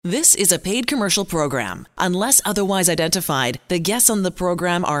This is a paid commercial program. Unless otherwise identified, the guests on the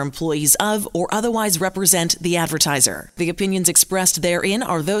program are employees of or otherwise represent the advertiser. The opinions expressed therein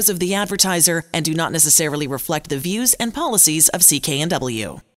are those of the advertiser and do not necessarily reflect the views and policies of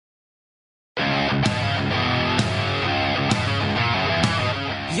CKNW.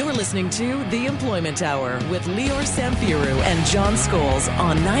 You're listening to The Employment Hour with Lior Samfiru and John Scholes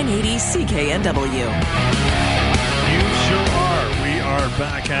on 980 CKNW. You sure are. We are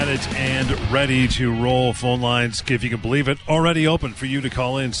back at it and ready to roll. Phone lines, if you can believe it, already open for you to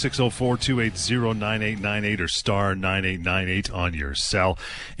call in 604-280-9898 or star 9898 on your cell.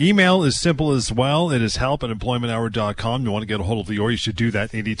 Email is simple as well. It is help@employmenthour.com. You want to get a hold of Lior, you should do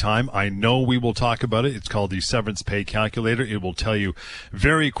that anytime. I know we will talk about it. It's called the Severance Pay Calculator. It will tell you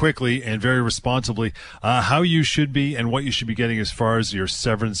very quickly and very responsibly how you should be and what you should be getting as far as your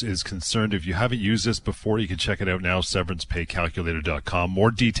severance is concerned. If you haven't used this before, you can check it out now, severancepaycalculator.com.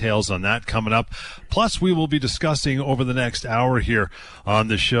 More details on that coming up. Plus, we will be discussing over the next hour here on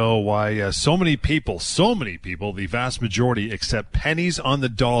the show why so many people, the vast majority, accept pennies on the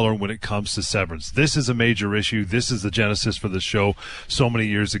dollar when it comes to severance. This is a major issue. This is the genesis for the show so many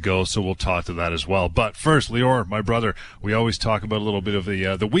years ago, so we'll talk to that as well. But first, Lior, my brother, we always talk about a little bit of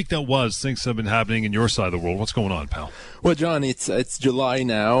the week that was. Things have been happening in your side of the world. What's going on, pal? Well, John, it's July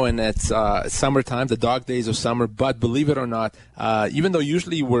now, and it's summertime, the dog days of summer. But believe it or not, even though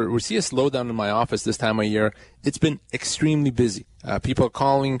usually we see a slowdown in my office this time of year, it's been extremely busy. People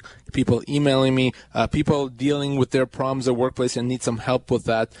calling, people emailing me, people dealing with their problems at workplace and need some help with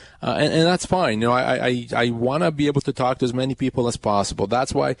that. And that's fine. You know, I want to be able to talk to as many people as possible.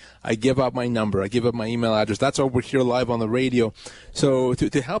 That's why I give up my number. I give up my email address. That's why we're here live on the radio. So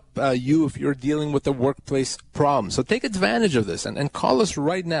to help you if you're dealing with the workplace problem. So take advantage of this and call us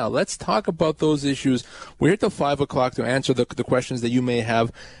right now. Let's talk about those issues. We're here till 5 o'clock to answer the questions that you may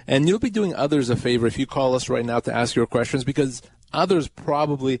have. And you'll be doing others a favor if you call us right now to ask your questions, because others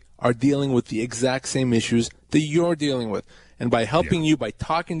probably are dealing with the exact same issues that you're dealing with. And by helping you, by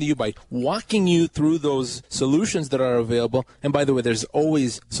talking to you, by walking you through those solutions that are available, and by the way, there's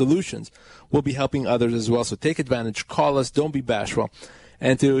always solutions, we'll be helping others as well. So take advantage. Call us. Don't be bashful.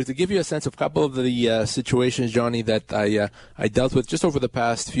 And to give you a sense of a couple of the situations, Johnny, that I dealt with just over the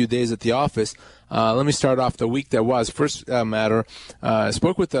past few days at the office, let me start off the week that was. First matter, I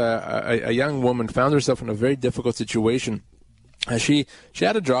spoke with a young woman, found herself in a very difficult situation. She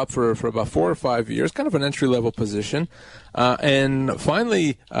had a job for about 4 or 5 years, kind of an entry-level position, and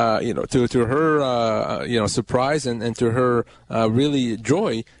finally, to her, surprise and to her really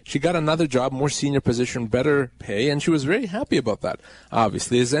joy, she got another job, more senior position, better pay, and she was very happy about that,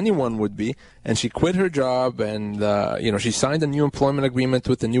 obviously, as anyone would be. And she quit her job, and she signed a new employment agreement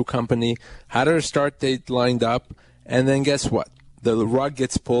with the new company, had her start date lined up, and then guess what? The rug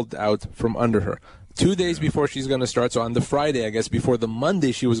gets pulled out from under her. 2 days before she's going to start, so on the Friday, I guess, before the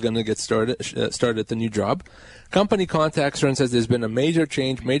Monday she was going to get started at the new job, company contacts her and says there's been a major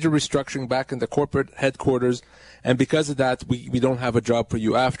change, major restructuring back in the corporate headquarters, and because of that, we don't have a job for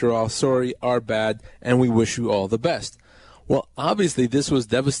you after all. Sorry, our bad, and we wish you all the best. Well, obviously, this was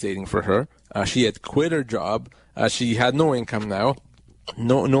devastating for her. She had quit her job. She had no income now.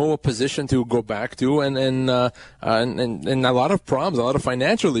 No position to go back to, and a lot of problems, a lot of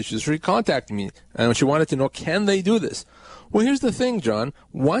financial issues. She contacted me, and she wanted to know, can they do this? Well, here's the thing, John.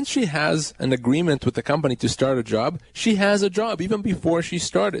 Once she has an agreement with the company to start a job, she has a job even before she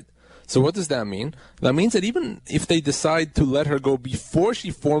started. So what does that mean? That means that even if they decide to let her go before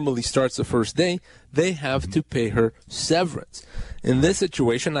she formally starts the first day, they have to pay her severance. In this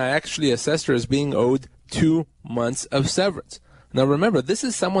situation, I actually assessed her as being owed 2 months of severance. Now remember, this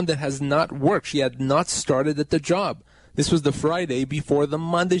is someone that has not worked. She had not started at the job. This was the Friday before the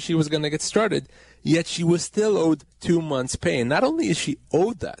Monday she was going to get started, yet she was still owed 2 months' pay. And not only is she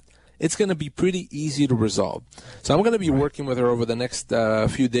owed that, it's going to be pretty easy to resolve. So I'm going to be working with her over the next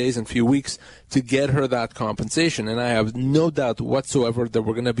few days and few weeks to get her that compensation. And I have no doubt whatsoever that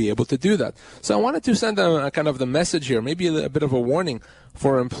we're going to be able to do that. So I wanted to send a kind of the message here, maybe a bit of a warning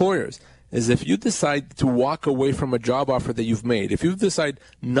for employers, is if you decide to walk away from a job offer that you've made, if you decide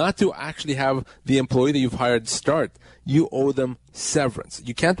not to actually have the employee that you've hired start, you owe them severance.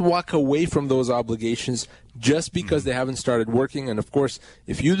 You can't walk away from those obligations just because they haven't started working. And of course,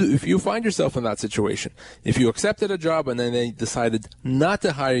 if you find yourself in that situation, if you accepted a job and then they decided not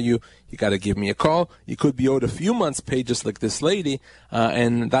to hire you, you got to give me a call. You could be owed a few months' pay just like this lady,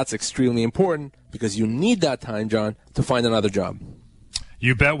 and that's extremely important because you need that time, John, to find another job.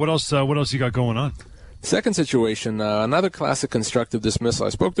 You bet. What else you got going on? Second situation, another classic constructive dismissal. I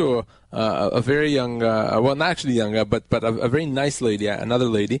spoke to a very young, well, not actually young, but a very nice lady, another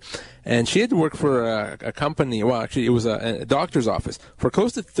lady, and she had worked for a company, well, actually it was a doctor's office for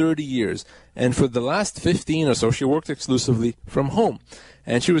close to 30 years, and for the last 15 or so, she worked exclusively from home.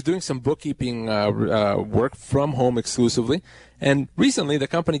 And she was doing some bookkeeping work from home exclusively. And recently, the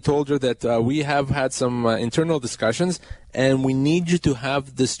company told her that we have had some internal discussions, and we need you to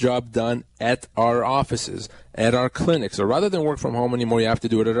have this job done at our offices, at our clinic. So rather than work from home anymore, you have to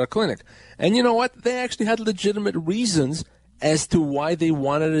do it at our clinic. And you know what? They actually had legitimate reasons as to why they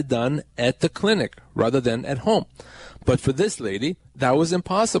wanted it done at the clinic rather than at home. But for this lady, that was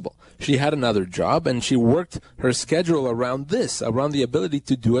impossible. She had another job, and she worked her schedule around this, around the ability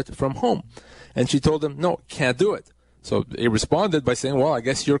to do it from home. And she told them, no, can't do it. So he responded by saying, well, I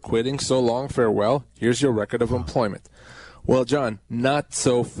guess you're quitting. So long, farewell. Here's your record of employment. Well, John, not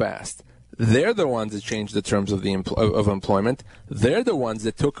so fast. They're the ones that changed the terms of employment. They're the ones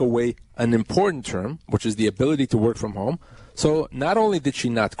that took away an important term, which is the ability to work from home. So not only did she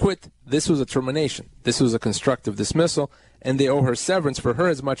not quit, this was a termination. This was a constructive dismissal, and they owe her severance for her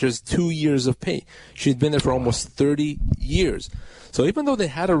as much as 2 years of pay. She'd been there for almost 30 years. So even though they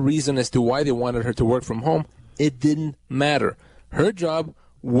had a reason as to why they wanted her to work from home, it didn't matter. Her job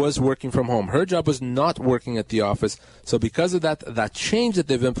was working from home. Her job was not working at the office. So because of that, that change that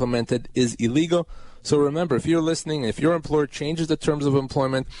they've implemented is illegal. So remember, if you're listening, if your employer changes the terms of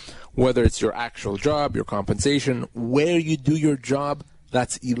employment, whether it's your actual job, your compensation, where you do your job,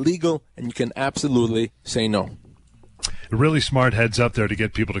 that's illegal, and you can absolutely say no. A really smart heads up there to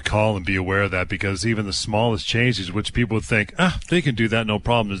get people to call and be aware of that, because even the smallest changes, which people would think, they can do that, no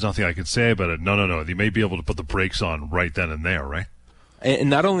problem, there's nothing I can say about it. No. You may be able to put the brakes on right then and there, right?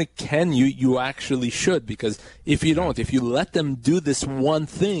 And not only can you, you actually should, because if you don't, if you let them do this one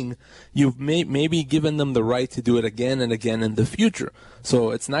thing, you've maybe given them the right to do it again and again in the future.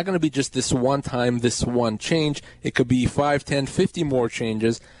 So it's not going to be just this one time, this one change. It could be 5, 10, 50 more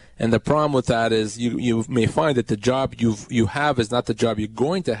changes. And the problem with that is you may find that the job you have is not the job you're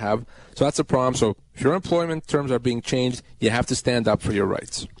going to have. So that's a problem. So if your employment terms are being changed, you have to stand up for your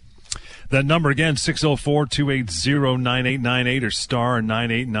rights. That number again, 604-280-9898 or star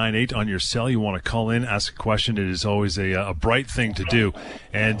 9898 on your cell. You want to call in, ask a question. It is always a bright thing to do.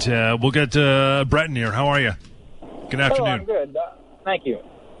 And we'll get Brett in here. How are you? Good afternoon. I'm good. Thank you.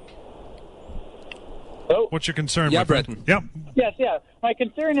 Hello? What's your concern? Yeah, Brett. Yep. Yes. My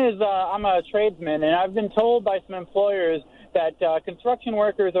concern is I'm a tradesman, and I've been told by some employers that construction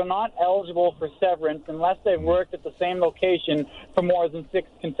workers are not eligible for severance unless they've worked at the same location for more than 6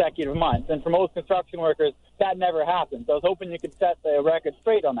 consecutive months. And for most construction workers, that never happens. I was hoping you could set the record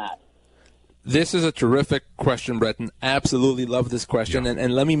straight on that. This is a terrific question, Breton. Absolutely love this question. Yeah.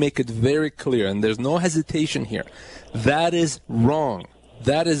 And let me make it very clear, and there's no hesitation here. That is wrong.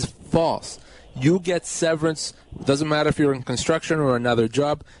 That is false. You get severance. Doesn't matter if you're in construction or another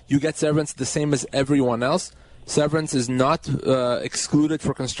job. You get severance the same as everyone else. Severance is not excluded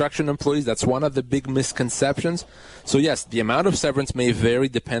for construction employees. That's one of the big misconceptions. So yes, the amount of severance may vary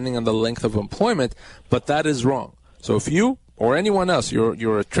depending on the length of employment, but that is wrong. So if you or anyone else, you're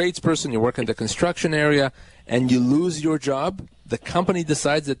a tradesperson, you work in the construction area, and you lose your job, the company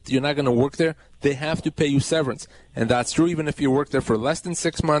decides that you're not going to work there, they have to pay you severance. And that's true even if you work there for less than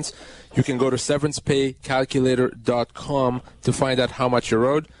 6 months. You can go to severancepaycalculator.com to find out how much you're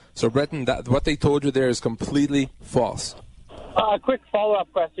owed. So, Breton, what they told you there is completely false. A quick follow-up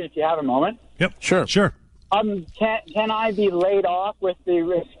question, if you have a moment. Yep. Sure. Can I be laid off with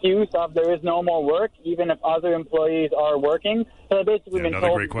the excuse of there is no more work, even if other employees are working? So I've basically been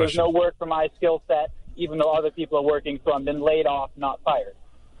told there's no work for my skill set, even though other people are working, so I'm been laid off, not fired.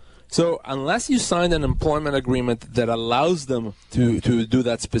 So unless you sign an employment agreement that allows them to do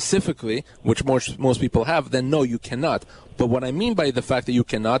that specifically, which most people have, then no, you cannot. But what I mean by the fact that you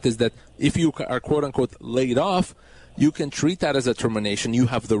cannot is that if you are quote-unquote laid off, you can treat that as a termination. You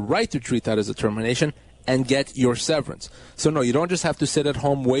have the right to treat that as a termination and get your severance. So no, you don't just have to sit at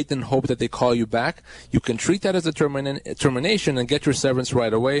home, wait, and hope that they call you back. You can treat that as a termination and get your severance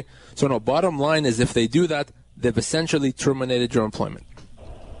right away. So no, bottom line is if they do that, they've essentially terminated your employment.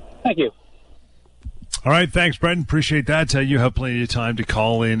 Thank you. All right, thanks, Brendan. Appreciate that. You have plenty of time to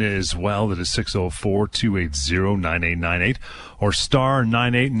call in as well. That is 604-280-9898 or star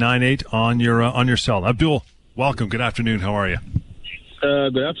 9898 on your cell. Abdul, welcome. Good afternoon. How are you?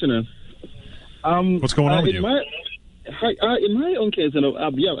 Good afternoon. What's going on with you? In my own case,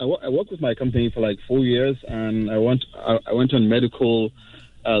 I worked with my company for like 4 years, and I went on medical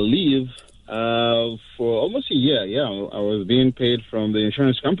leave for almost a year. Yeah, I was being paid from the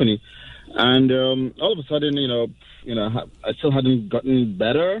insurance company. And all of a sudden, I still hadn't gotten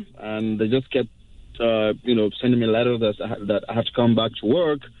better, and they just kept, sending me letters that I have to come back to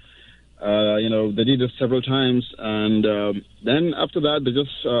work. They did this several times, and then after that, they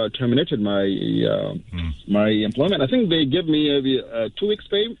just terminated my my employment. I think they gave me a 2 weeks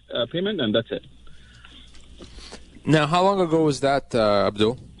payment, and that's it. Now, how long ago was that,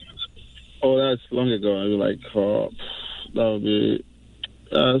 Abdul? Oh, that's long ago. I was like, that would be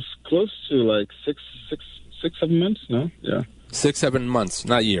close to like 7 months. No, yeah, 6-7 months,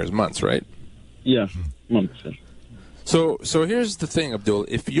 not years, months, right? Yeah, months. Yeah. So here's the thing, Abdul.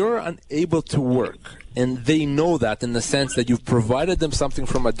 If you're unable to work, and they know that in the sense that you've provided them something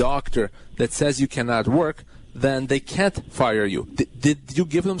from a doctor that says you cannot work, then they can't fire you. Did you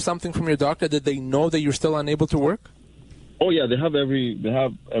give them something from your doctor? Did they know that you're still unable to work? Oh yeah, they have everything. Yeah.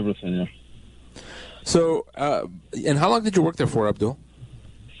 So, and how long did you work there for, Abdul?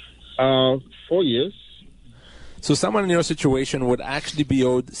 4 years. So someone in your situation would actually be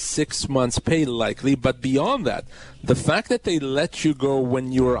owed 6 months' pay likely, but beyond that, the fact that they let you go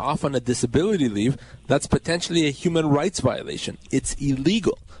when you were off on a disability leave, that's potentially a human rights violation. It's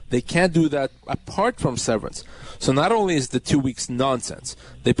illegal. They can't do that apart from severance. So not only is the 2 weeks nonsense,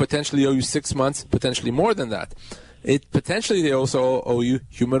 they potentially owe you 6 months, potentially more than that. Potentially they also owe you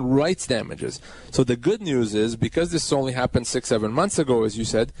human rights damages. So the good news is, because this only happened 6-7 months ago, as you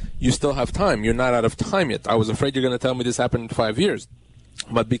said, you still have time. You're not out of time yet. I was afraid you're going to tell me this happened in 5 years.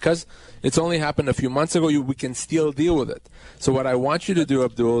 But because it's only happened a few months ago, we can still deal with it. So what I want you to do,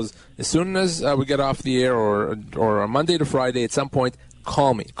 Abdul, is as soon as we get off the air or Monday to Friday at some point,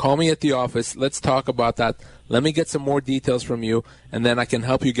 call me. Call me at the office. Let's talk about that. Let me get some more details from you, and then I can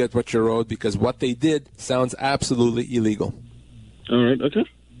help you get what you're owed, because what they did sounds absolutely illegal. All right. Okay.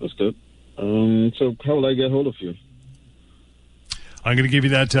 That's good. So how will I get hold of you? I'm going to give you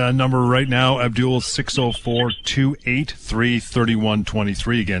that number right now, Abdul,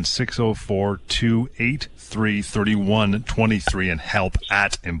 604-283-3123. Again, 604-283-3123, and help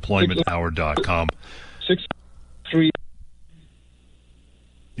at employmenthour.com. 63.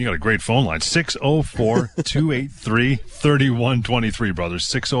 You got a great phone line. 604-283-3123, brothers.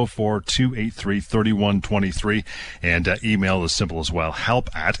 604-283-3123. And email is simple as well. Help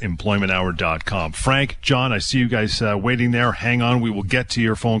at employmenthour.com. Frank, John, I see you guys waiting there. Hang on. We will get to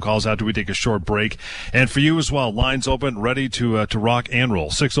your phone calls after we take a short break. And for you as well, lines open, ready to rock and roll.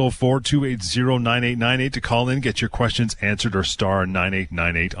 604-280-9898 to call in, get your questions answered, or star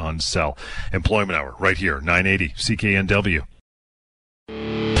 9898 on cell. Employment Hour right here, 980 CKNW.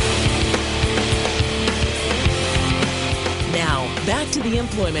 Now, back to the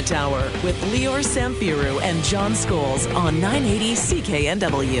Employment Hour with Lior Samfiru and John Scholes on 980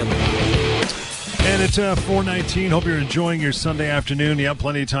 CKNW. And it's 4:19. Hope you're enjoying your Sunday afternoon. You have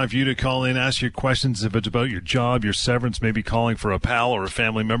plenty of time for you to call in, ask your questions if it's about your job, your severance, maybe calling for a pal or a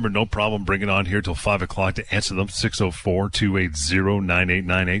family member. No problem. Bring it on here till 5 o'clock to answer them.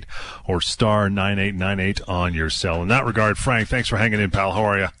 604-280-9898 or star 9898 on your cell. In that regard, Frank, thanks for hanging in, pal. How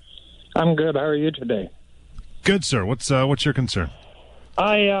are you? I'm good. How are you today? Good, sir. What's your concern?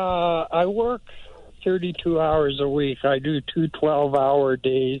 I work 32 hours a week. I do 2 12-hour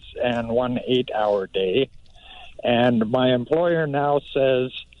days and 1 8-hour day. And my employer now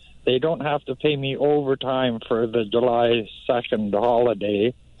says they don't have to pay me overtime for the July 2nd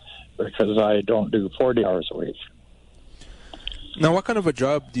holiday because I don't do 40 hours a week. Now, what kind of a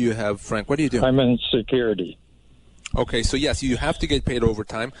job do you have, Frank? What do you do? I'm in security. Okay, so yes, you have to get paid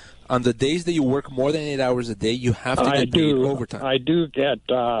overtime. On the days that you work more than 8 hours a day, you have to get paid overtime. I do get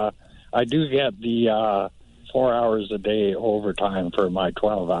the 4 hours a day overtime for my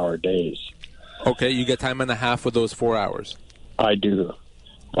 12-hour days. Okay, you get time and a half for those 4 hours. I do.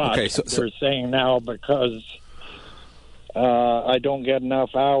 But okay, so they're saying now because I don't get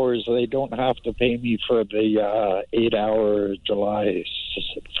enough hours, they don't have to pay me for the 8-hour July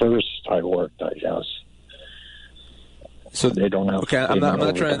 1st I worked, I guess. So they don't have. Okay, I'm not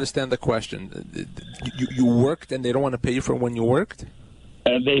trying to understand the question. You worked and they don't want to pay you for when you worked?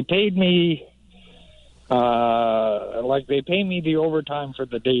 They paid me, they pay me the overtime for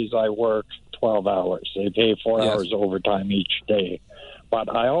the days I work 12 hours. They pay 4 hours overtime each day.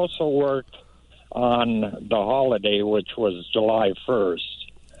 But I also worked on the holiday, which was July 1st.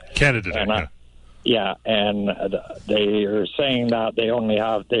 Canada Day. Yeah, and they are saying that they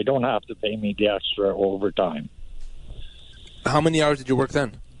don't have to pay me the extra overtime. How many hours did you work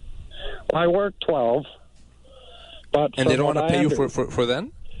then? I worked 12. But and they don't want to pay you for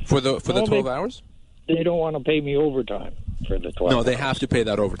then? For the 12 hours? They don't want to pay me overtime for the 12 No, they have to pay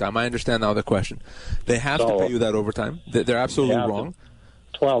that overtime. I understand now the question. They have to pay you that overtime. They're absolutely wrong.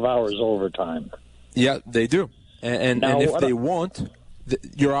 12 hours overtime. Yeah, they do. And if they won't,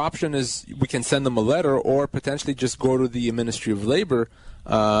 your option is we can send them a letter or potentially just go to the Ministry of Labor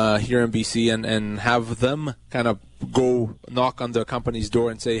here in BC and have them kind of go knock on the company's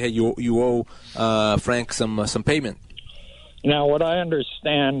door and say, hey, you owe Frank some payment. Now, what I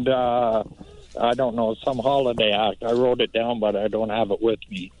understand, I don't know, some holiday act, I wrote it down, but I don't have it with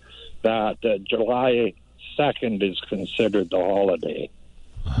me, that July 2nd is considered the holiday.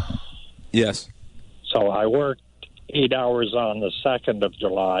 Yes. So I worked 8 hours on the 2nd of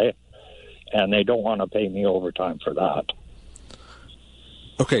July, and they don't want to pay me overtime for that.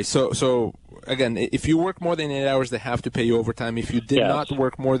 Okay, so again, if you work more than 8 hours, they have to pay you overtime. If you did not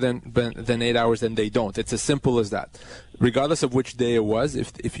work more than 8 hours, then they don't. It's as simple as that. Regardless of which day it was,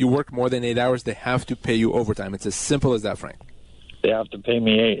 if you work more than 8 hours, they have to pay you overtime. It's as simple as that, Frank. They have to pay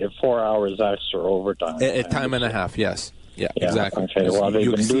me 4 hours extra overtime. A time and a half, yes. Yeah, exactly. Okay, well,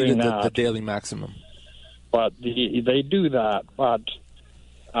 they've been doing that. The daily maximum. But they do that, but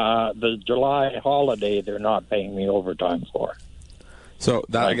the July holiday, they're not paying me overtime for. So,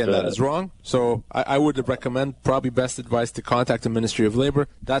 that is wrong. So, I would recommend probably best advice to contact the Ministry of Labor.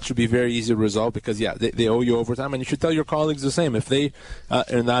 That should be very easy to resolve because, they owe you overtime. And you should tell your colleagues the same. If they are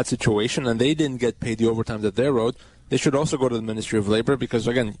in that situation and they didn't get paid the overtime that they're owed, they should also go to the Ministry of Labor because,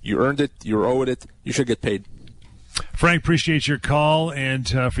 again, you earned it, you're owed it, you should get paid. Frank, appreciate your call, and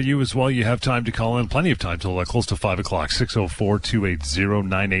for you as well, you have time to call in, plenty of time till close to 5 o'clock,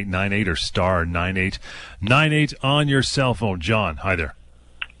 604-280-9898 or star 9898 on your cell phone. John, hi there.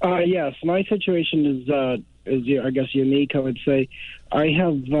 Yes, my situation is I guess unique, I would say. I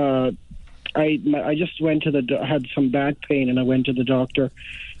have I just went to had some back pain, and I went to the doctor,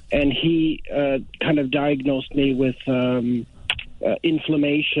 and he kind of diagnosed me with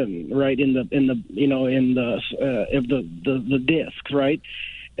inflammation, right, in the disc, right.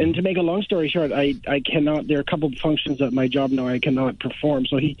 And to make a long story short, I cannot. There are a couple of functions at my job now I cannot perform.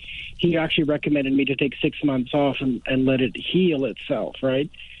 So he actually recommended me to take 6 months off and let it heal itself, right?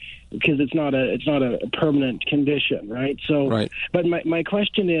 Because it's not a permanent condition, right? So, right. But my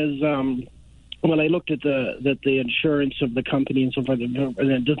question is. Well, I looked at the insurance of the company and so forth, and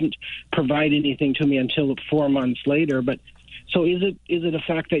it doesn't provide anything to me until 4 months later. But so is it a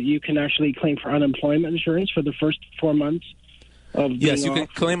fact that you can actually claim for unemployment insurance for the first 4 months? Yes, you can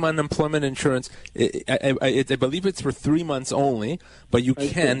claim unemployment insurance. I believe it's for 3 months only, but you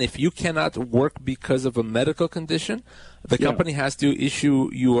can. If you cannot work because of a medical condition, the company has to issue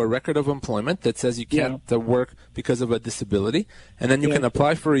you a record of employment that says you can't work because of a disability, and then you can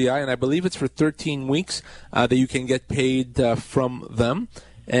apply for EI, and I believe it's for 13 weeks that you can get paid from them.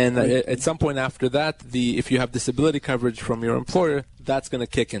 And at some point after that, if you have disability coverage from your employer, that's going to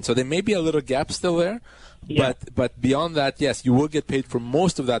kick in. So there may be a little gap still there, but beyond that, yes, you will get paid for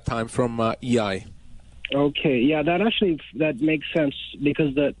most of that time from EI. Okay, yeah, that makes sense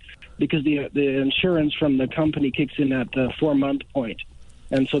because the insurance from the company kicks in at the 4 month point,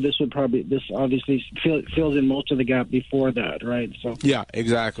 and so this obviously fills in most of the gap before that, right? So yeah,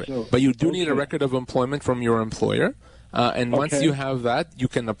 exactly. So, but you do need a record of employment from your employer. And once you have that, you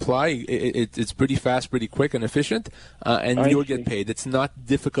can apply. It's pretty fast, pretty quick, and efficient, and you'll get paid. It's not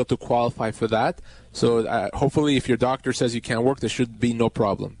difficult to qualify for that. So hopefully, if your doctor says you can't work, there should be no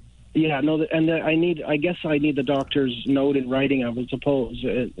problem. Yeah, no, and I guess I need the doctor's note in writing, I would suppose,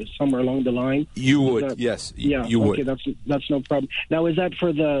 somewhere along the line. You would, yes. Yeah, you would. Okay, that's no problem. Now, is that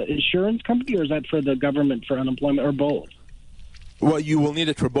for the insurance company or is that for the government for unemployment, or both? Well, you will need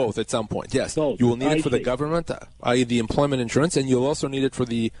it for both at some point, yes. Both. You will need it for the government, i.e. the employment insurance, and you'll also need it for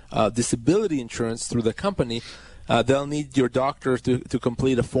the disability insurance through the company. They'll need your doctor to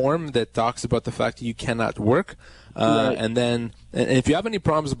complete a form that talks about the fact that you cannot work. And if you have any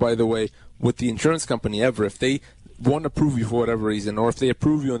problems, by the way, with the insurance company ever, if they won't approve you for whatever reason, or if they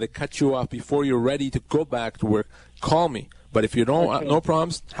approve you and they cut you off before you're ready to go back to work, call me. But if you don't, no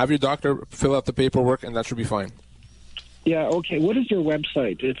problems, have your doctor fill out the paperwork, and that should be fine. Yeah, okay. What is your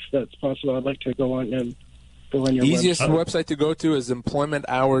website, if that's possible? I'd like to go on your easiest website. Website to go to is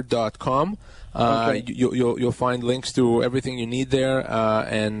employmenthour.com. You'll find links to everything you need there,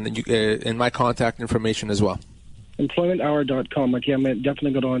 and my contact information as well. Employmenthour.com. Okay, I'm definitely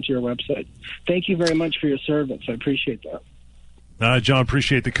going to go onto your website. Thank you very much for your service. I appreciate that. John,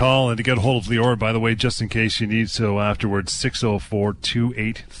 appreciate the call. And to get a hold of Lior, by the way, just in case you need so afterwards,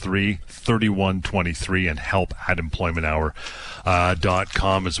 604-283-3123 and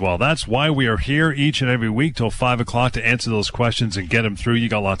help@employmenthour.com as well. That's why we are here each and every week till 5 o'clock to answer those questions and get them through. You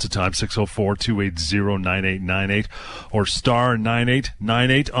got lots of time, 604-280-9898 or star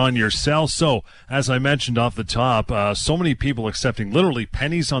 9898 on your cell. So, as I mentioned off the top, so many people accepting literally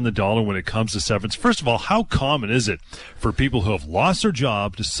pennies on the dollar when it comes to severance. First of all, how common is it for people who have lost their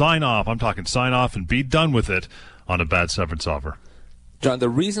job to sign off, I'm talking sign off and be done with it, on a bad severance offer? John, the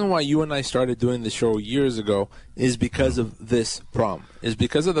reason why you and I started doing the show years ago is because of this problem, is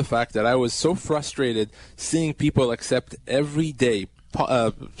because of the fact that I was so frustrated seeing people accept every day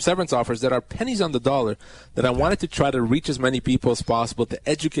severance offers that are pennies on the dollar, that I wanted to try to reach as many people as possible, to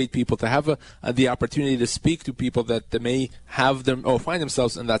educate people, to have the opportunity to speak to people that may have them or find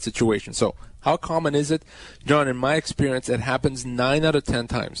themselves in that situation. So how common is it? John, in my experience, it happens 9 out of 10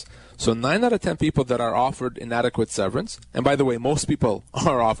 times. So 9 out of 10 people that are offered inadequate severance, and by the way, most people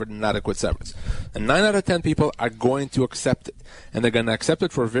are offered inadequate severance, and 9 out of 10 people are going to accept it. And they're going to accept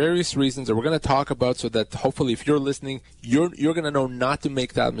it for various reasons that we're going to talk about, so that hopefully if you're listening, you're going to know not to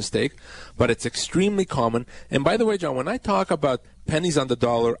make that mistake. But it's extremely common. And by the way, John, when I talk about pennies on the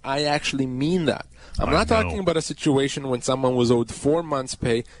dollar, I actually mean that. I'm not talking about a situation when someone was owed 4 months'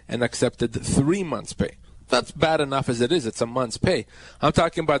 pay and accepted 3 months' pay. That's bad enough as it is. It's a month's pay. I'm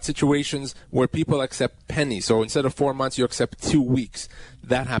talking about situations where people accept pennies. So instead of 4 months, you accept 2 weeks.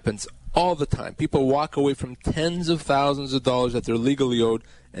 That happens all the time. People walk away from tens of thousands of dollars that they're legally owed,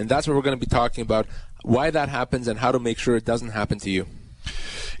 and that's what we're going to be talking about, why that happens and how to make sure it doesn't happen to you.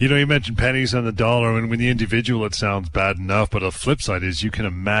 You know, you mentioned pennies on the dollar, and when the individual, it sounds bad enough, but the flip side is you can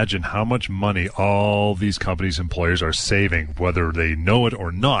imagine how much money all these companies' employers are saving, whether they know it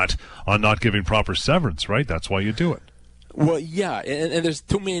or not, on not giving proper severance, right? That's why you do it. Well, yeah, and there's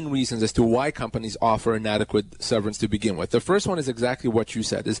two main reasons as to why companies offer inadequate severance to begin with. The first one is exactly what you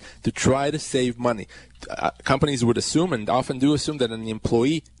said, is to try to save money. Companies would assume, and often do assume, that an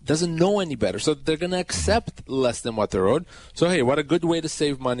employee doesn't know any better, so they're going to accept less than what they're owed. So, hey, what a good way to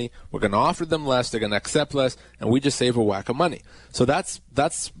save money. We're going to offer them less, they're going to accept less, and we just save a whack of money. So that's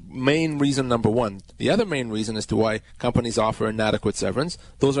main reason number one. The other main reason as to why companies offer inadequate severance,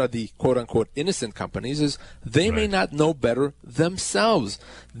 those are the quote-unquote innocent companies, is they may not know better themselves.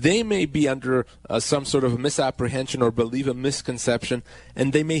 They may be under some sort of misapprehension or believe a misconception,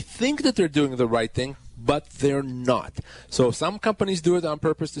 and they may think that they're doing the right thing, but they're not. So some companies do it on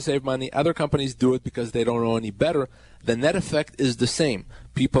purpose to save money. Other companies do it because they don't know any better. The net effect is the same.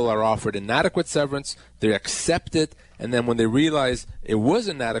 People are offered inadequate severance, they accept it, and then when they realize it was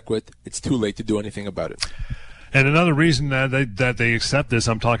inadequate, it's too late to do anything about it. And another reason that they accept this,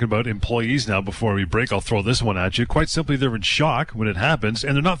 I'm talking about employees now before we break, I'll throw this one at you. Quite simply, they're in shock when it happens,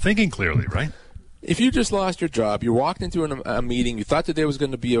 and they're not thinking clearly, right? If you just lost your job, you walked into a meeting, you thought today was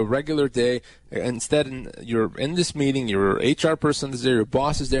going to be a regular day, instead you're in this meeting, your HR person is there, your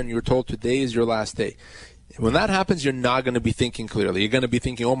boss is there, and you're told today is your last day. When that happens, you're not going to be thinking clearly. You're going to be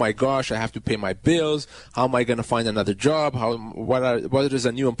thinking, oh my gosh, I have to pay my bills. How am I going to find another job? What is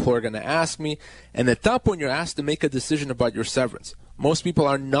a new employer going to ask me? And at that point, you're asked to make a decision about your severance. Most people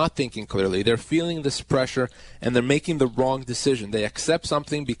are not thinking clearly. They're feeling this pressure, and they're making the wrong decision. They accept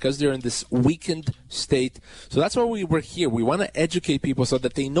something because they're in this weakened state. So that's why we're here. We want to educate people so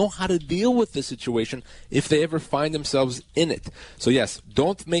that they know how to deal with the situation if they ever find themselves in it. So yes,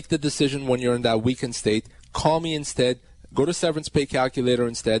 don't make the decision when you're in that weakened state. Call me instead. Go to Severance Pay Calculator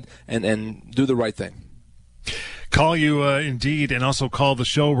instead, and do the right thing. Call you indeed, and also call the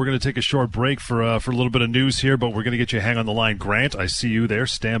show. We're going to take a short break for a little bit of news here, but we're going to get you hang on the line. Grant, I see you there.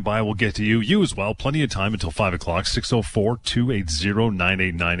 Stand by. We'll get to you. You as well. Plenty of time until 5 o'clock.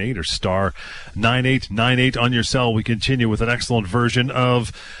 604-280-9898 or star 9898 on your cell. We continue with an excellent version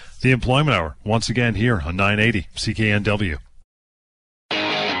of the Employment Hour once again here on 980 CKNW.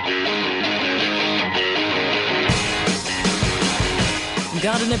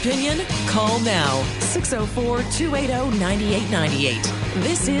 Got an opinion? Call now. 604-280-9898.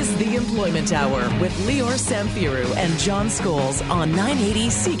 This is The Employment Hour with Lior Samfiru and John Scholes on 980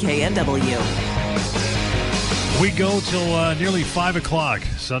 CKNW. We go till nearly 5 o'clock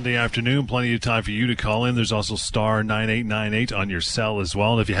Sunday afternoon. Plenty of time for you to call in. There's also star 9898 on your cell as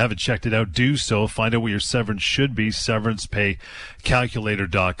well. And if you haven't checked it out, do so. Find out what your severance should be.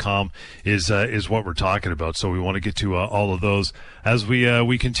 SeverancePayCalculator.com is what we're talking about. So we want to get to all of those as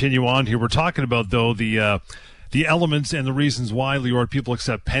we continue on here. We're talking about, though, the elements and the reasons why, Lior, people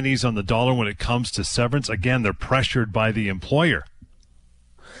accept pennies on the dollar when it comes to severance. Again, they're pressured by the employer.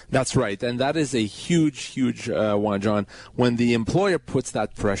 That's right, and that is a huge one, John, when the employer puts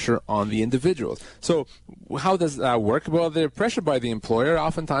that pressure on the individual. So how does that work? Well, they're pressured by the employer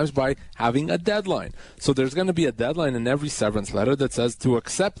oftentimes by having a deadline. So there's going to be a deadline in every severance letter that says to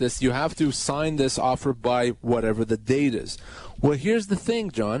accept this, you have to sign this offer by whatever the date is. Well, here's the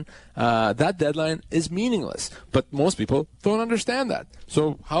thing, John. That deadline is meaningless, but most people don't understand that.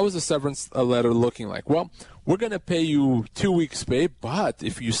 So how is a severance letter looking like? Well, we're going to pay you 2 weeks' pay, but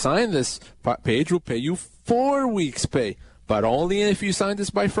if you sign this page, we'll pay you 4 weeks' pay. But only if you sign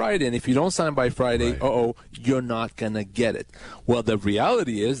this by Friday. And if you don't sign by Friday, you're not going to get it. Well, the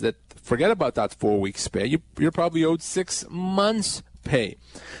reality is that forget about that 4 weeks' pay. You're probably owed 6 months' pay.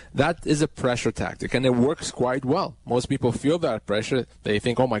 That is a pressure tactic, and it works quite well. Most people feel that pressure. They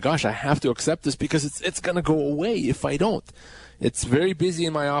think, oh my gosh, I have to accept this because it's going to go away if I don't. It's very busy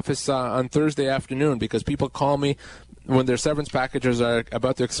in my office on Thursday afternoon because people call me when their severance packages are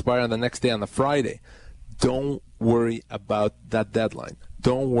about to expire on the next day on the Friday. Don't worry about that deadline.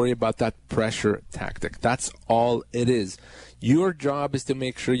 Don't worry about that pressure tactic. That's all it is. Your job is to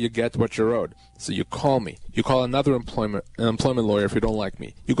make sure you get what you're owed. So you call me. You call another employment lawyer if you don't like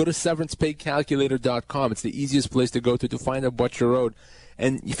me. You go to severancepaycalculator.com. It's the easiest place to go to find out what you're owed.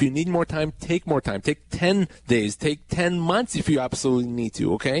 And if you need more time, take more time. Take 10 days. Take 10 months if you absolutely need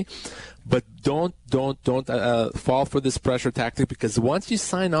to, okay? But don't fall for this pressure tactic, because once you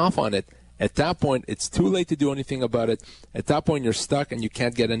sign off on it, at that point, it's too late to do anything about it. At that point, you're stuck and you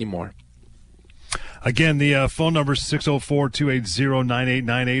can't get any more. Again, the phone number is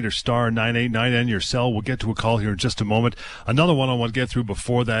 604-280-9898 or star 989 and your cell. We'll get to a call here in just a moment. Another one I want to get through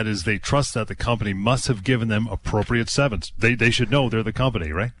before that is they trust that the company must have given them appropriate severance. They should know they're the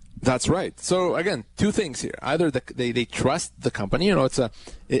company, right? That's right. So again, two things here. Either they trust the company. You know,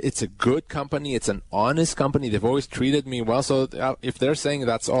 it's a good company. It's an honest company. They've always treated me well. So if they're saying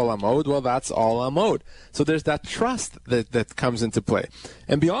that's all I'm owed, well, that's all I'm owed. So there's that trust that comes into play.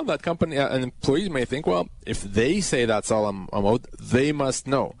 And beyond that, company and employees may think, well, if they say that's all I'm owed, they must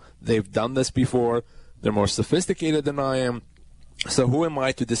know. They've done this before. They're more sophisticated than I am. So who am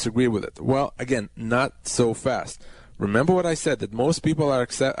I to disagree with it? Well, again, not so fast. Remember what I said, that most people are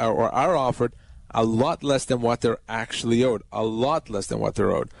offered a lot less than what they're actually owed, a lot less than what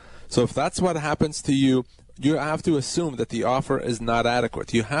they're owed. So if that's what happens to you, you have to assume that the offer is not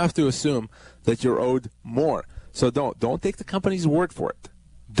adequate. You have to assume that you're owed more. So don't take the company's word for it.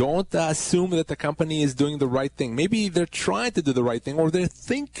 Don't assume that the company is doing the right thing. Maybe they're trying to do the right thing, or they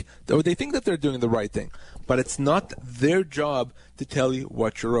think that they're doing the right thing. But it's not their job to tell you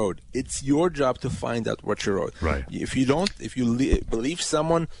what you're owed. It's your job to find out what you're owed. Right. If you believe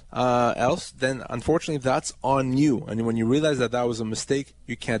someone else, then unfortunately that's on you. And when you realize that was a mistake,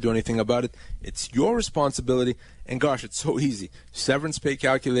 you can't do anything about it. It's your responsibility. And gosh, it's so easy.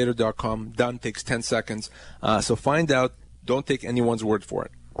 Severancepaycalculator.com. Done. Takes 10 seconds. So find out. Don't take anyone's word for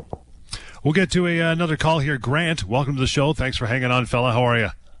it. We'll get to another call here. Grant, welcome to the show. Thanks for hanging on, fella. How are you?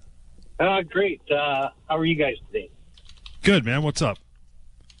 Great. How are you guys today? Good, man. What's up?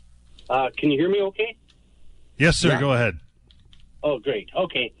 Can you hear me okay? Yes, sir. Yeah. Go ahead. Oh, great.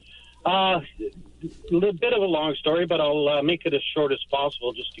 Okay. A little bit of a long story, but I'll make it as short as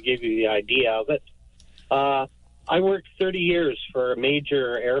possible just to give you the idea of it. I worked 30 years for a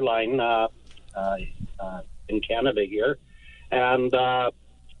major airline in Canada here, and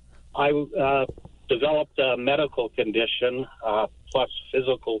I developed a medical condition plus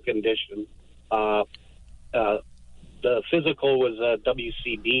physical condition. The physical was a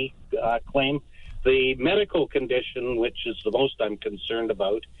WCB claim. The medical condition, which is the most I'm concerned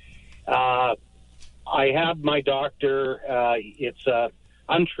about, I had my doctor. It's a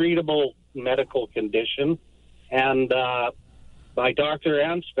untreatable medical condition, and my doctor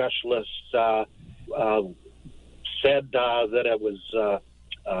and specialist said that it was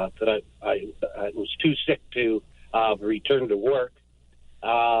that I was too sick to return to work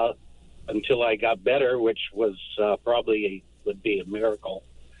until I got better, which was would be a miracle.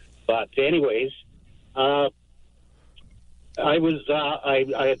 But anyways, I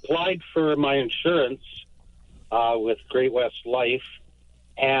applied for my insurance with Great West Life,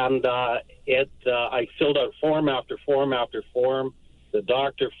 and I filled out form after form after form. The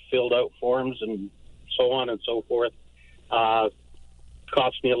doctor filled out forms and so on and so forth.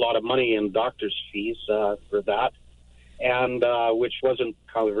 Cost me a lot of money in doctor's fees for that, and which wasn't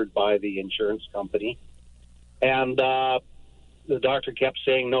covered by the insurance company. And the doctor kept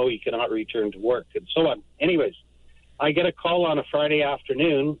saying, no, you cannot return to work, and so on. Anyways, I get a call on a Friday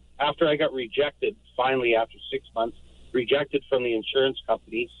afternoon after I got rejected, finally after 6 months, rejected from the insurance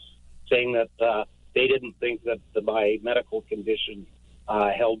company, saying that they didn't think that my medical condition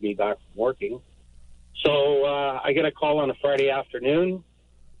held me back from working. So I get a call on a Friday afternoon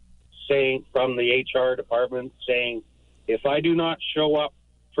saying from the HR department saying, if I do not show up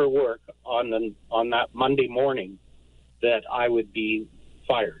for work on that Monday morning, that I would be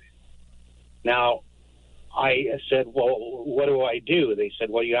fired. Now, I said, well, what do I do? They said,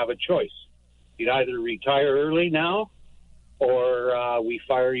 well, you have a choice. You'd either retire early now or we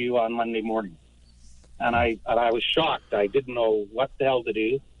fire you on Monday morning. And I was shocked. I didn't know what the hell to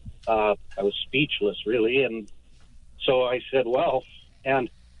do. I was speechless, really. And so I said, well, and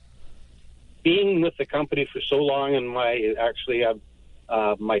being with the company for so long, and my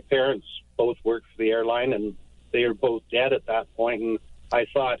parents both worked for the airline, and they were both dead at that point. And I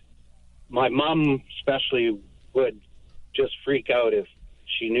thought my mom especially would just freak out if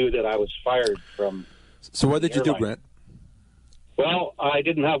she knew that I was fired from. So what did you do, Grant? Well, I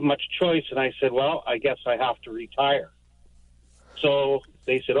didn't have much choice, and I said, well, I guess I have to retire. So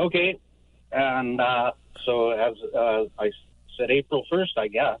they said, okay. And so as I said, April 1st, I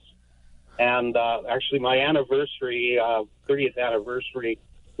guess. And actually my anniversary, 30th anniversary,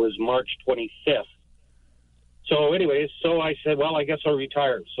 was March 25th. So anyways, so I said, well, I guess I'll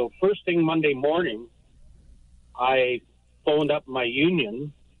retire. So first thing Monday morning, I phoned up my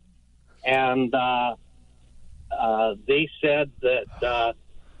union, and they said that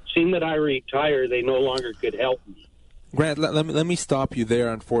seeing that I retired, they no longer could help me. Grant, let me stop you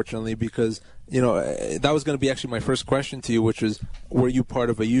there, unfortunately, because that was going to be actually my first question to you, which is, were you part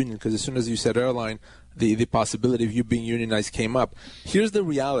of a union? Because as soon as you said airline, the possibility of you being unionized came up. Here's the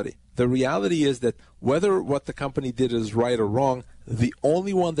reality. The reality is that whether what the company did is right or wrong, the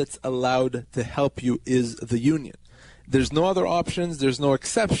only one that's allowed to help you is the union. There's no other options. There's no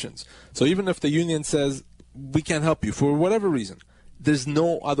exceptions. So even if the union says, we can't help you for whatever reason, there's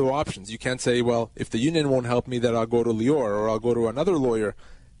no other options. You can't say, well, if the union won't help me, then I'll go to Lior or I'll go to another lawyer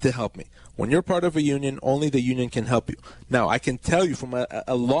to help me. When you're part of a union, only the union can help you. Now, I can tell you from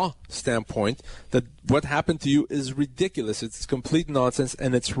a law standpoint that what happened to you is ridiculous. It's complete nonsense,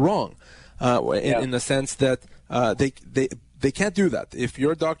 and it's wrong in the sense that they can't do that. If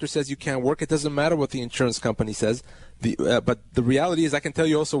your doctor says you can't work, it doesn't matter what the insurance company says. But the reality is, I can tell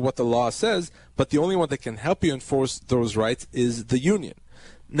you also what the law says, but the only one that can help you enforce those rights is the union.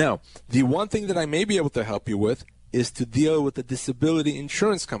 Now, the one thing that I may be able to help you with is to deal with the disability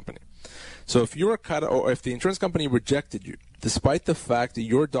insurance company. So if you're cut, or if the insurance company rejected you, despite the fact that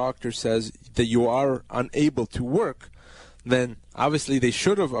your doctor says that you are unable to work, then obviously they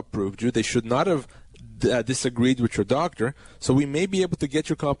should have approved you. They should not have disagreed with your doctor. So we may be able to get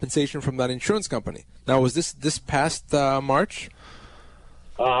your compensation from that insurance company. Now, was this past March?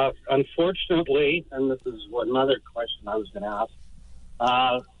 Unfortunately, and this is another question I was going to ask,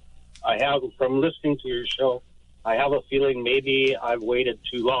 I have, from listening to your show, I have a feeling maybe I've waited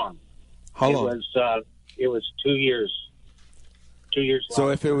too long. How long? It was 2 years. 2 years. So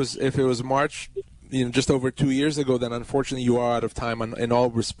if it was March, just over 2 years ago, then unfortunately you are out of time in all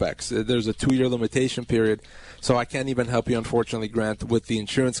respects. There's a 2-year limitation period, so I can't even help you, unfortunately, Grant, with the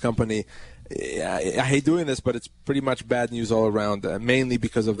insurance company. I hate doing this, but it's pretty much bad news all around, mainly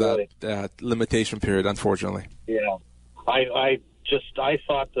because of that limitation period, unfortunately. Yeah, I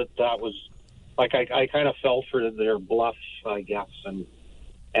thought that was like I kind of fell for their bluff, I guess, and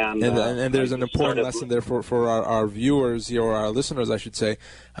there's an important lesson there for our viewers or our listeners, I should say.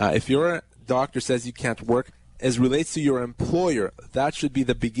 If your doctor says you can't work, as relates to your employer, that should be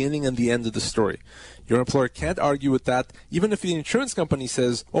the beginning and the end of the story. Your employer can't argue with that. Even if the insurance company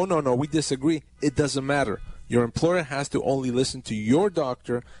says, oh, no, we disagree, it doesn't matter. Your employer has to only listen to your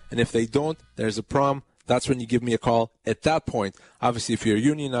doctor, and if they don't, there's a problem. That's when you give me a call. At that point, obviously, if you're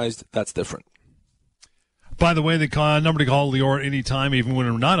unionized, that's different. By the way, the number to call Lior anytime, even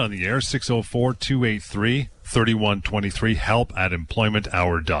when we're not on the air, 604-283-3123,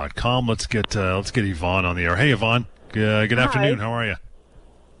 help@employmenthour.com. Let's get Yvonne on the air. Hey, Yvonne. Good afternoon. How are you?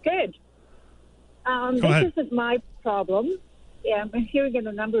 Good. This isn't my problem. Yeah, I'm hearing in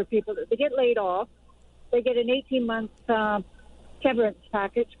a number of people that they get laid off. They get an 18-month severance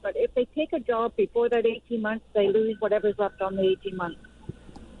package, but if they take a job before that 18 months, they lose whatever's left on the 18 months.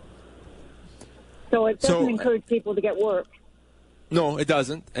 So it doesn't encourage people to get work. No, it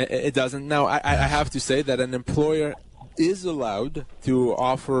doesn't. It doesn't. Now, I have to say that an employer is allowed to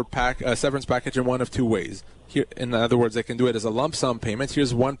offer a severance package in one of two ways. Here, in other words, they can do it as a lump sum payment.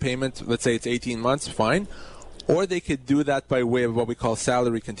 Here's one payment. Let's say it's 18 months, fine. Or they could do that by way of what we call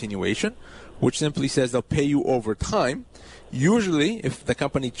salary continuation, which simply says they'll pay you over time. Usually, if the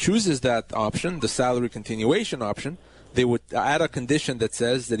company chooses that option, the salary continuation option, they would add a condition that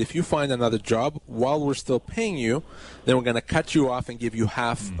says that if you find another job while we're still paying you, then we're going to cut you off and give you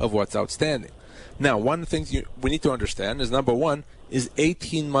half of what's outstanding. Now, one of the things we need to understand is, number one, is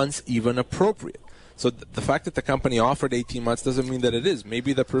 18 months even appropriate? So the fact that the company offered 18 months doesn't mean that it is.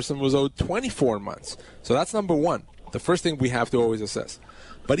 Maybe the person was owed 24 months. So that's number one, the first thing we have to always assess.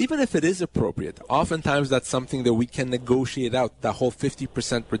 But even if it is appropriate, oftentimes that's something that we can negotiate out, the whole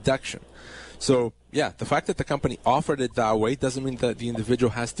 50% reduction. So, yeah, the fact that the company offered it that way doesn't mean that the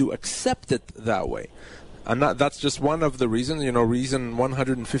individual has to accept it that way. And that's just one of the reasons, reason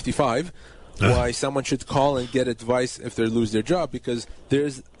 155, why someone should call and get advice if they lose their job, because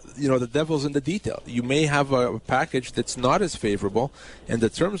there's, the devil's in the detail. You may have a package that's not as favorable, and the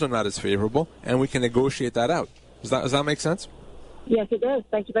terms are not as favorable, and we can negotiate that out. Does that make sense? Yes, it does.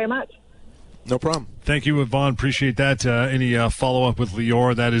 Thank you very much. No problem. Thank you, Yvonne. Appreciate that. Any follow-up with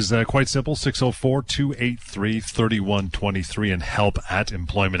Lior? That is quite simple, 604-283-3123 and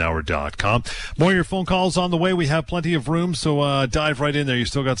help@employmenthour.com. More of your phone calls on the way. We have plenty of room, so dive right in there. You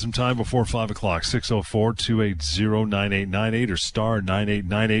still got some time before 5 o'clock. 604-280-9898 or star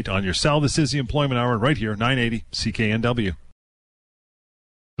 9898 on your cell. This is the Employment Hour right here, 980 CKNW.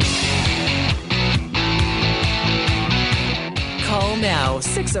 Call now,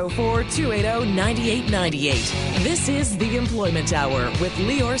 604-280-9898. This is the Employment Hour with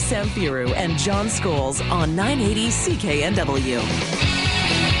Lior Samfiru and John Scholes on 980 CKNW.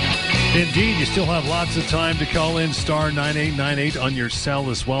 Indeed, you still have lots of time to call in, star 9898 on your cell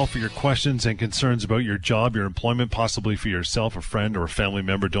as well for your questions and concerns about your job, your employment, possibly for yourself, a friend, or a family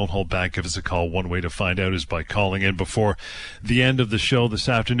member. Don't hold back. Give us a call. One way to find out is by calling in before the end of the show this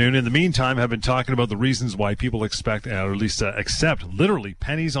afternoon. In the meantime, I've been talking about the reasons why people expect, or at least accept, literally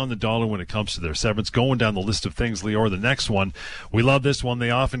pennies on the dollar when it comes to their severance. Going down the list of things, Lior, the next one. We love this one. They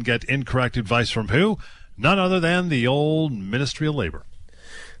often get incorrect advice from who? None other than the old Ministry of Labor.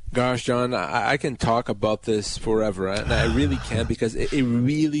 Gosh, John, I can talk about this forever, and I really can, because it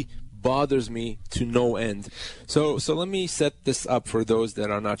really bothers me to no end. So let me set this up for those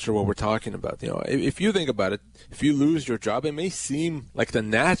that are not sure what we're talking about. If you think about it, if you lose your job, it may seem like the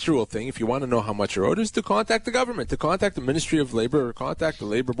natural thing, if you want to know how much you're owed, is to contact the government, to contact the Ministry of Labor or contact the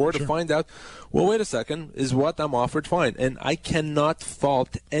Labor Board to find out, well, wait a second, is what I'm offered fine? And I cannot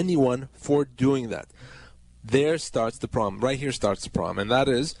fault anyone for doing that. There starts the problem. Right here starts the problem. And that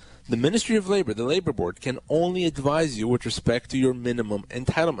is, the Ministry of Labor, the Labor Board, can only advise you with respect to your minimum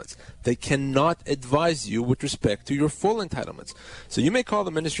entitlements. They cannot advise you with respect to your full entitlements. So you may call the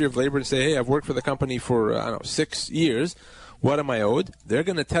Ministry of Labor and say, hey, I've worked for the company for, 6 years. What am I owed? They're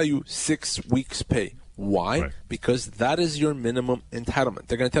going to tell you 6 weeks' pay. Why? Right. Because that is your minimum entitlement.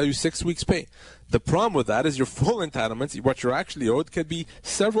 They're going to tell you 6 weeks' pay. The problem with that is your full entitlements, what you're actually owed, could be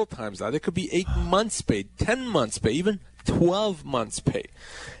several times that. It could be 8 months' pay, 10 months' pay, even 12 months' pay.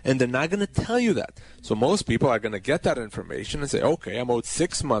 And they're not going to tell you that. So most people are going to get that information and say, okay, I'm owed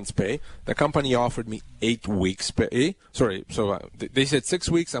 6 months' pay. The company offered me 8 weeks' pay. Sorry, so they said 6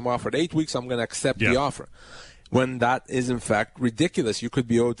 weeks. I'm offered 8 weeks. I'm going to accept the offer. When that is in fact ridiculous. You could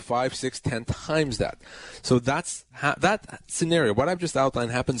be owed 5, 6, 10 times that. So that scenario, what I've just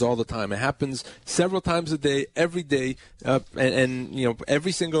outlined, happens all the time. It happens several times a day, every day, and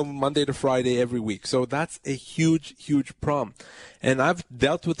every single Monday to Friday, every week. So that's a huge, huge problem. And I've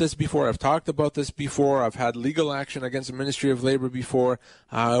dealt with this before. I've talked about this before. I've had legal action against the Ministry of Labor before,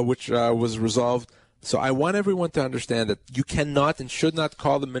 which was resolved. So I want everyone to understand that you cannot and should not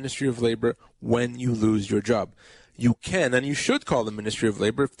call the Ministry of Labor when you lose your job. You can and you should call the Ministry of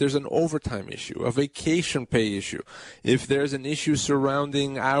Labor if there's an overtime issue, a vacation pay issue, if there's an issue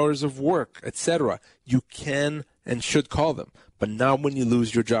surrounding hours of work, etc. You can and should call them, but not when you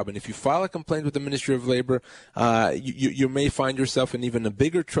lose your job. And if you file a complaint with the Ministry of Labor, you may find yourself in even a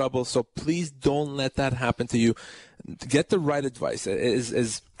bigger trouble. So please don't let that happen to you. Get the right advice.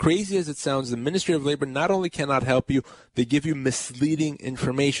 As crazy as it sounds, the Ministry of Labor not only cannot help you, they give you misleading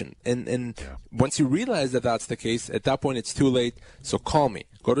information. And once you realize that that's the case, at that point it's too late. So call me.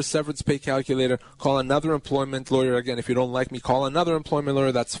 Go to Severance Pay Calculator. Call another employment lawyer. Again, if you don't like me, call another employment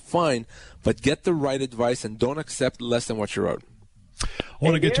lawyer. That's fine. But get the right advice and don't accept less than what you're owed. I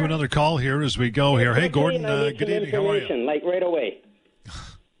want to get to another call here as we go here. Hey, Gordon. Good evening. How are you? Like right away.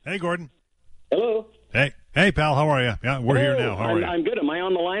 Hey, Gordon. Hello. Hey, pal. How are you? Yeah, we're here now. How are you? I'm good. Am I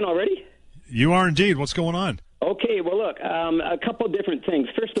on the line already? You are indeed. What's going on? Okay. Well, look, a couple of different things.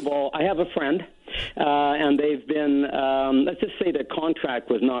 First of all, I have a friend, and they've been, let's just say the contract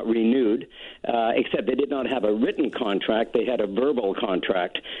was not renewed, except they did not have a written contract. They had a verbal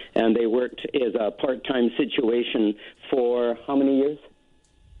contract, and they worked as a part-time situation for how many years?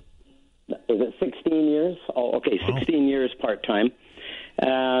 is it 16 years? Oh, okay, 16 years part-time.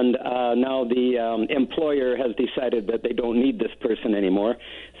 And now the employer has decided that they don't need this person anymore.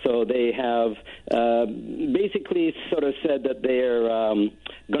 So they have basically sort of said that they're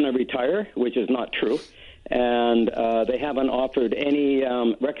going to retire, which is not true. And they haven't offered any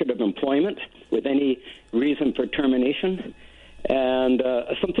record of employment with any reason for termination and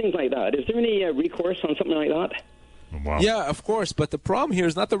some things like that. Is there any recourse on something like that? Wow. Yeah, of course. But the problem here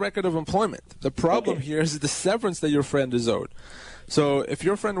is not the record of employment. The problem here is the severance that your friend is owed. So if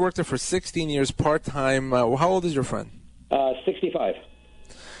your friend worked there for 16 years part-time, how old is your friend? 65.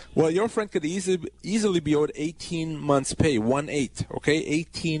 Well, your friend could easily be owed 18 months' pay, 1/8, okay?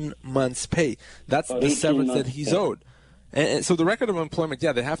 18 months' pay. That's the severance that he's owed. And so the record of employment,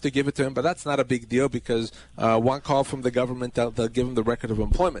 yeah, they have to give it to him, but that's not a big deal because one call from the government, they'll give him the record of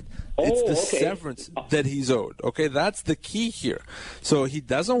employment. It's the severance that he's owed, okay? That's the key here. So he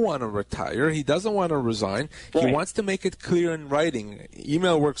doesn't want to retire. He doesn't want to resign. Right. He wants to make it clear in writing.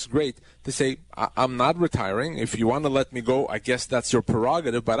 Email works great to say, I'm not retiring. If you want to let me go, I guess that's your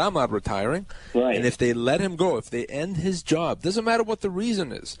prerogative, but I'm not retiring. Right. And if they let him go, if they end his job, doesn't matter what the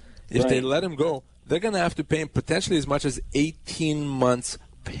reason is, if they let him go, they're going to have to pay him potentially as much as 18 months'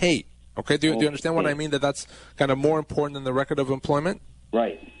 pay. Okay, do you understand what I mean? That's kind of more important than the record of employment?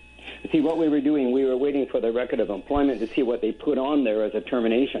 Right. See, what we were doing, we were waiting for the record of employment to see what they put on there as a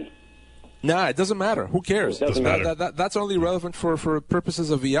termination. Nah, it doesn't matter. Who cares? It doesn't matter. That's only relevant for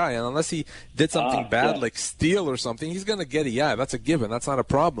purposes of EI. And unless he did something bad like steal or something, he's going to get EI. That's a given. That's not a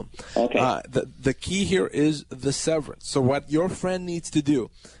problem. Okay. The key here is the severance. So what your friend needs to do,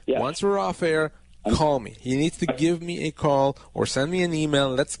 once we're off air, call me. He needs to give me a call or send me an email.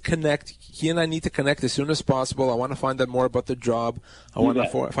 Let's connect. He and I need to connect as soon as possible. I want to find out more about the job. I want to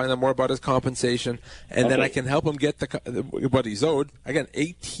find out more about his compensation. And then I can help him get what he's owed. Again,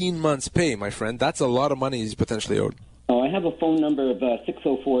 18 months pay, my friend. That's a lot of money he's potentially owed. Oh, I have a phone number of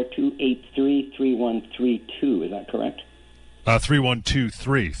 604-283-3132. Is that correct?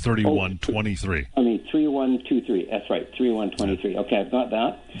 3123-3123. I mean, 3123. That's right, 3123. Okay, I've got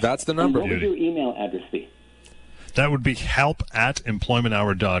that. That's the number. And what would your email address be? That would be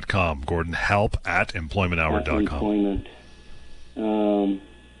help@employmenthour.com, Gordon. Help@employmenthour.com. Help@employment.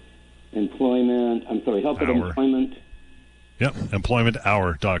 Yep,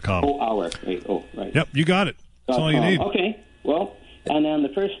 employmenthour.com. Oh, hour. Right. Yep, you got it. That's all you need. Okay, well, and then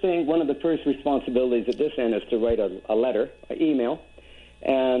one of the first responsibilities at this end is to write a letter, an email,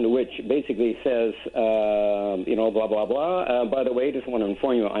 and which basically says, blah, blah, blah. By the way, just want to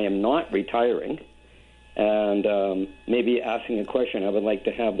inform you, I am not retiring. And maybe asking a question, I would like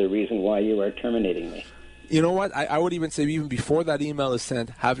to have the reason why you are terminating me. You know what? I would even say even before that email is sent,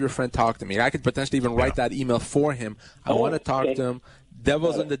 have your friend talk to me. I could potentially even write that email for him. I want to talk to him.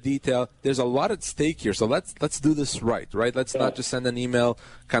 Devil's in the detail. There's a lot at stake here, so let's do this right? Let's not just send an email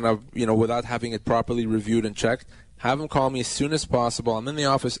kind of, without having it properly reviewed and checked. Have him call me as soon as possible. I'm in the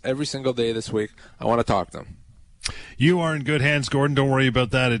office every single day this week. I want to talk to him. You are in good hands, Gordon. Don't worry about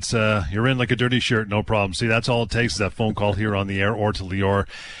that. It's you're in like a dirty shirt, no problem. See, that's all it takes is that phone call here on the air or to Lior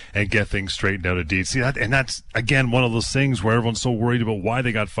and get things straightened out indeed. See that, and that's again one of those things where everyone's so worried about why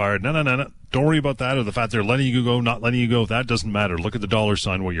they got fired. No. Don't worry about that or the fact they're letting you go, not letting you go. That doesn't matter. Look at the dollar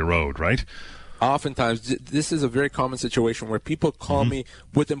sign what you're owed, right? Oftentimes, this is a very common situation where people call me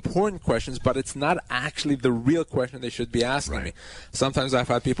with important questions, but it's not actually the real question they should be asking me. Sometimes I've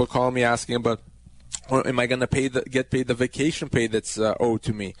had people call me asking about, am I going to get paid the vacation pay that's owed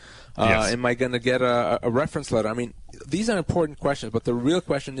to me? Am I going to get a reference letter? I mean, these are important questions, but the real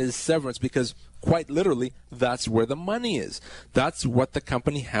question is severance because, quite literally, that's where the money is. That's what the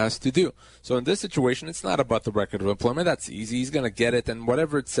company has to do. So in this situation, it's not about the record of employment. That's easy. He's going to get it, and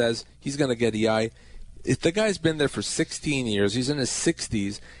whatever it says, he's going to get EI. If the guy's been there for 16 years, he's in his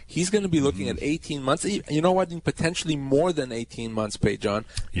 60s, he's going to be looking at 18 months. You know what? Potentially more than 18 months pay, John.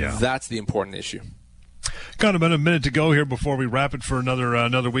 Yeah. That's the important issue. Got about a minute to go here before we wrap it for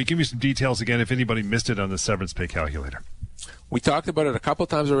another week. Give me some details again if anybody missed it on the severance pay calculator. We talked about it a couple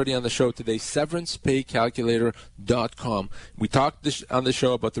times already on the show today, severancepaycalculator.com. We talked on the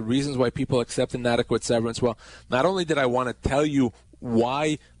show about the reasons why people accept inadequate severance. Well, not only did I want to tell you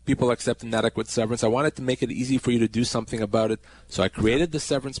why people accept inadequate severance, I wanted to make it easy for you to do something about it. So I created the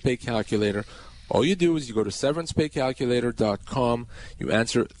severance pay calculator. All you do is you go to severancepaycalculator.com. You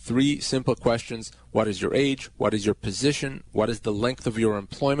answer 3 simple questions. What is your age? What is your position? What is the length of your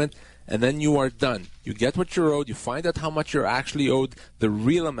employment? and then you are done. You get what you're owed. You find out how much you're actually owed, the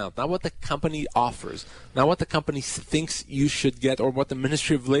real amount, not what the company offers, not what the company thinks you should get or what the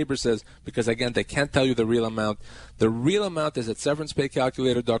Ministry of Labor says, because, again, they can't tell you the real amount. The real amount is at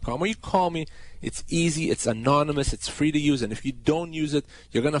severancepaycalculator.com, or you call me. It's easy, it's anonymous, it's free to use, and if you don't use it,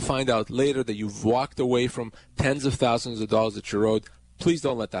 you're going to find out later that you've walked away from tens of thousands of dollars that you're owed. Please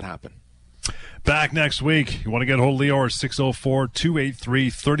don't let that happen. Back next week. You want to get a hold of Lior,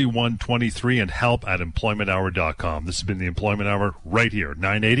 604-283-3123 and help at employmenthour.com. This has been the Employment Hour right here,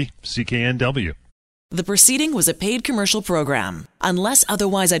 980 CKNW. The proceeding was a paid commercial program. Unless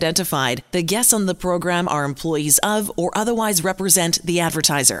otherwise identified, the guests on the program are employees of or otherwise represent the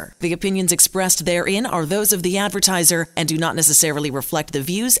advertiser. The opinions expressed therein are those of the advertiser and do not necessarily reflect the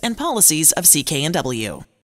views and policies of CKNW.